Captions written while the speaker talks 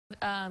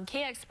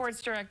KX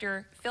Sports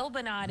Director Phil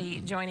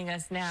Bonatti joining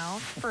us now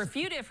for a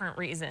few different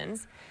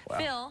reasons. Wow.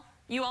 Phil,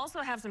 you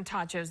also have some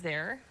tachos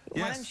there.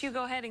 Yes. Why don't you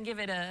go ahead and give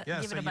it a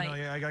bite?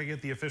 I got to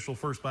get the official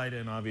first bite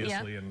in,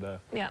 obviously. Yep. And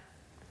Yep.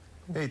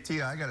 Hey,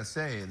 Tia, I got to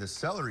say, the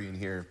celery in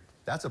here,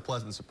 that's a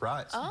pleasant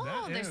surprise. Oh,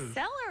 That there's is.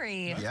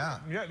 celery. Yeah.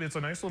 Yeah, it's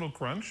a nice little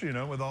crunch, you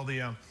know, with all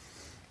the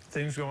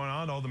things going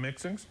on, all the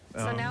mixings.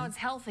 So now it's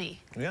healthy.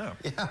 Yeah.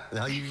 Yeah,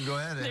 now you can go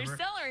ahead, There's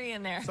Amber. celery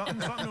in there. Something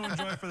to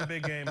enjoy for the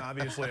big game,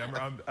 obviously. You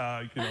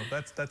know,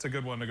 that's a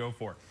good one to go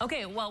for.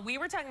 Okay, well, we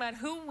were talking about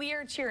who we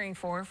are cheering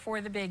for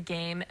the big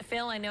game.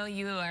 Phil, I know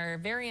you are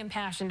very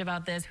impassioned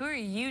about this. Who are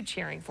you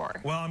cheering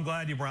for? Well, I'm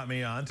glad you brought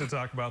me on to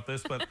talk about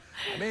this, but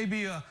I may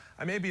be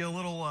a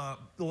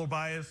little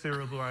biased here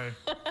with my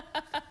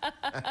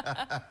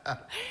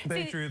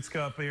Patriots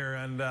Cup here,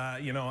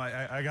 and you know,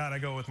 I gotta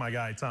go with my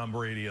guy Tom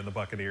Brady and the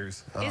Buccaneers.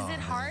 Is it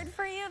hard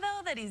for you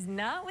though that he's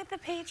not with the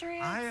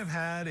Patriots? I have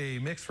had a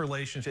mixed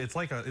relationship. It's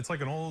like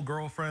an old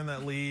girlfriend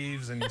that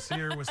leaves, and you see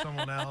her with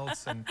someone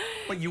else,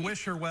 but you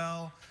wish her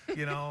well,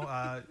 you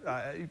know.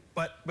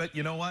 But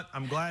you know what?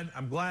 I'm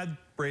glad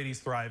Brady's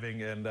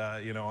thriving, and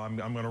you know, I'm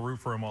going to root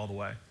for him all the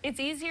way. It's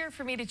easier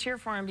for me to cheer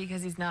for him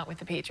because he's not with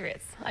the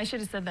Patriots. I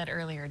should have said that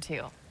earlier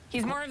too.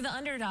 He's more of the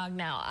underdog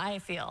now, I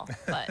feel.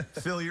 But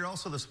Phil, you're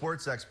also the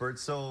sports expert.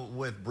 So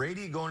with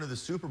Brady going to the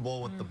Super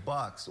Bowl with the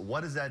Bucs,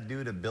 what does that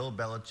do to Bill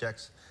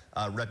Belichick's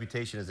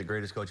reputation as the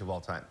greatest coach of all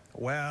time?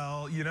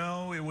 Well, you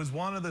know, it was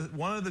one of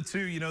the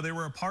two. You know, they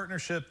were a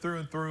partnership through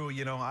and through.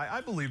 You know, I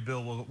believe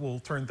Bill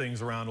will turn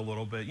things around a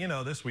little bit. You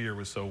know, this year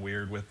was so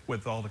weird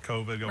with all the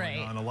COVID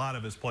going on. A lot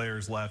of his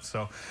players left,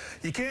 so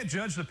you can't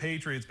judge the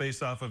Patriots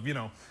based off of, you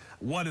know,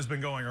 what has been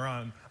going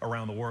on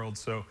around the world.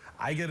 So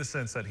I get a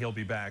sense that he'll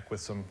be back with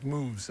some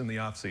moves in the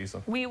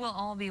offseason. we will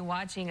all be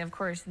watching, of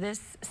course,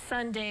 this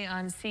Sunday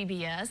on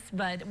CBS.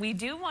 But we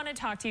do want to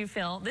talk to you,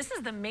 Phil. This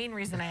is the main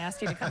reason I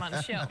asked you to come on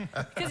the show,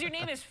 because your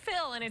name is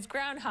Phil and it's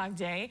Groundhog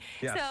Day.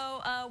 Yes.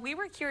 So we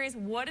were curious,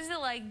 what is it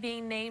like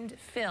being named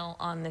Phil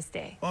on this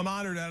day? Well, I'm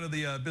honored out of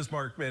the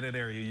Bismarck Bennett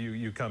area.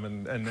 You come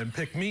and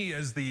pick me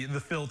as the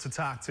Phil to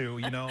talk to.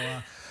 You know,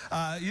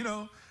 you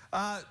know.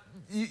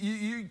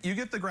 You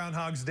get the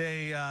Groundhog's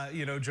Day,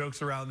 you know,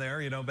 jokes around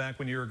there, you know, back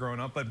when you were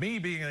growing up. But me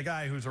being a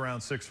guy who's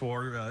around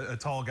 6'4", a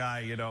tall guy,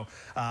 you know,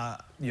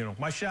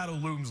 my shadow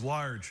looms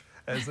large,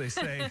 as they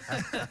say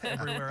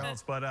everywhere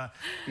else. But,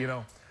 you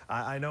know,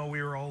 I know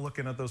we were all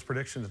looking at those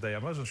predictions today. I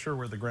wasn't sure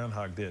where the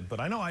groundhog did, but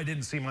I know I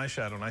didn't see my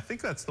shadow, and I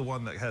think that's the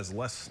one that has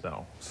less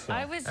snow. So.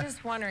 I was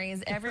just wondering,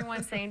 is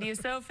everyone saying to you,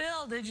 so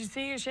Phil, did you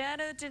see your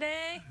shadow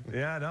today?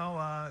 Yeah,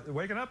 no,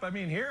 waking up, I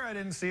mean, here I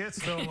didn't see it,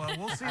 so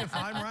we'll see if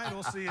I'm right.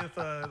 We'll see if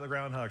the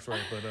groundhog's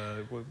right,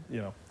 but,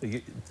 you know,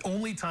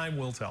 only time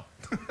will tell.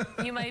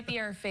 You might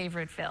be our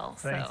favorite Phil.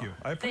 Thank you.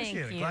 I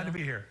appreciate it. Glad to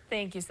be here.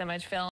 Thank you so much, Phil.